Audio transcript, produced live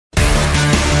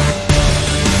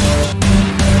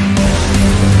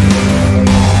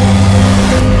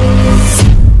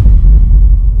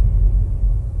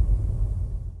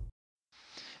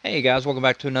Hey guys, welcome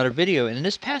back to another video. And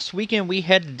this past weekend we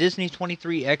had the Disney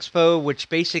 23 Expo, which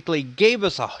basically gave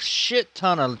us a shit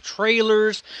ton of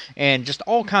trailers and just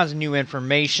all kinds of new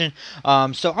information.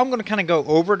 So I'm going to kind of go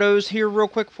over those here real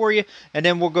quick for you, and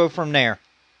then we'll go from there.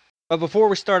 But before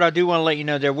we start, I do want to let you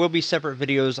know there will be separate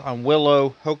videos on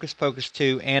Willow, Hocus Pocus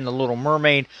 2, and The Little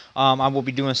Mermaid. I will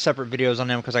be doing separate videos on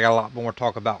them because I got a lot more to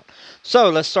talk about. So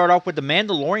let's start off with The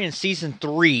Mandalorian Season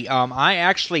 3. I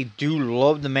actually do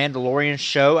love The Mandalorian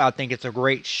show. I think it's a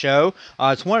great show.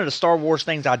 It's one of the Star Wars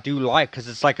things I do like because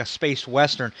it's like a space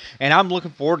western. And I'm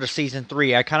looking forward to Season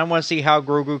 3. I kind of want to see how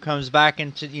Grogu comes back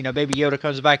into, Baby Yoda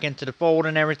comes back into the fold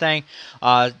and everything.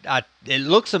 It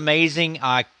looks amazing.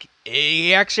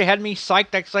 He actually had me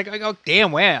psyched. It's like, oh,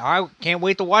 damn, man, I can't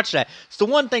wait to watch that. It's the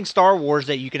one thing Star Wars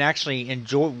that you can actually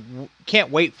enjoy,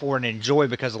 can't wait for and enjoy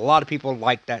because a lot of people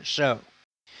like that show.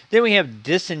 Then we have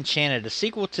Disenchanted, a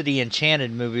sequel to the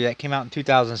Enchanted movie that came out in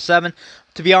 2007.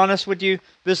 To be honest with you,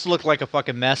 this looked like a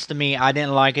fucking mess to me. I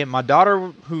didn't like it. My daughter,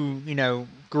 who,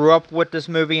 grew up with this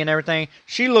movie and everything,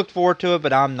 she looked forward to it,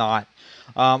 but I'm not.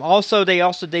 They also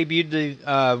debuted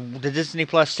the Disney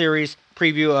Plus series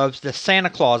preview of the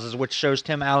Santa Clauses, which shows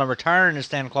Tim Allen retiring as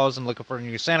Santa Claus and looking for a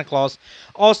new Santa Claus.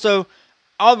 Also,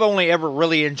 I've only ever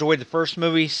really enjoyed the first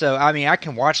movie, so I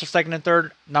can watch the second and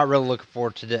third. Not really looking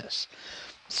forward to this.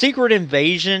 Secret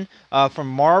Invasion from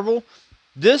Marvel.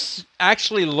 This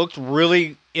actually looked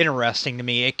really interesting to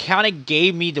me. It kind of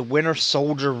gave me the Winter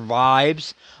Soldier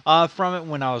vibes from it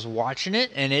when I was watching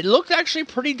it, and it looked actually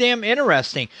pretty damn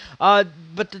interesting.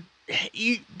 But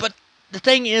the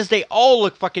thing is, they all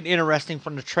look fucking interesting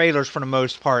from the trailers for the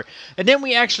most part, and then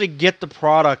we actually get the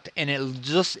product, and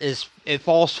it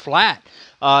falls flat.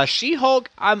 She-Hulk,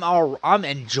 I'm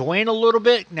enjoying a little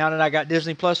bit now that I got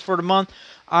Disney Plus for the month.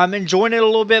 I'm enjoying it a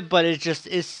little bit, but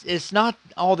it's not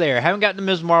all there. I haven't got the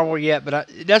Ms. Marvel yet, but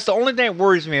that's the only thing that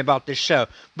worries me about this show.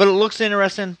 But it looks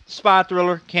interesting. Spy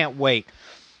thriller. Can't wait.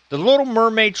 The Little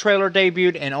Mermaid trailer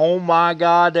debuted, and oh my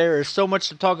god, there is so much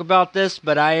to talk about this,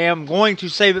 but I am going to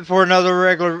save it for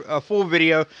another full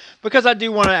video because I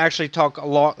do want to actually talk a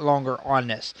lot longer on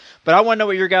this. But I want to know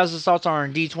what your guys' thoughts are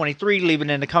on D23. Leave it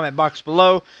in the comment box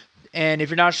below. And if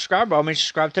you're not subscribed, by all means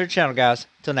subscribe to the channel, guys.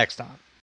 Till next time.